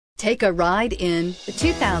Take a ride in the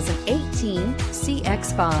 2018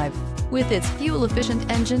 CX-5. With its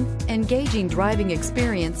fuel-efficient engine, engaging driving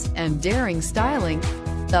experience, and daring styling,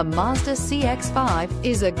 the Mazda CX-5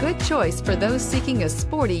 is a good choice for those seeking a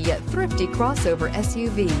sporty yet thrifty crossover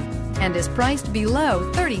SUV and is priced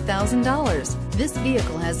below $30,000. This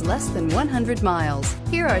vehicle has less than 100 miles.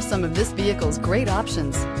 Here are some of this vehicle's great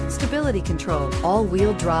options: stability control,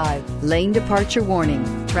 all-wheel drive, lane departure warning,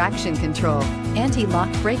 traction control, anti-lock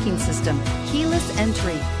braking system, keyless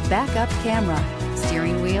entry, backup camera,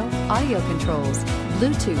 steering wheel audio controls,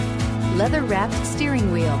 Bluetooth, leather-wrapped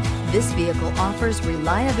steering wheel. This vehicle offers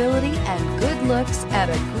reliability and good looks at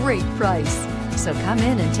a great price. So come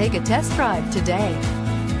in and take a test drive today.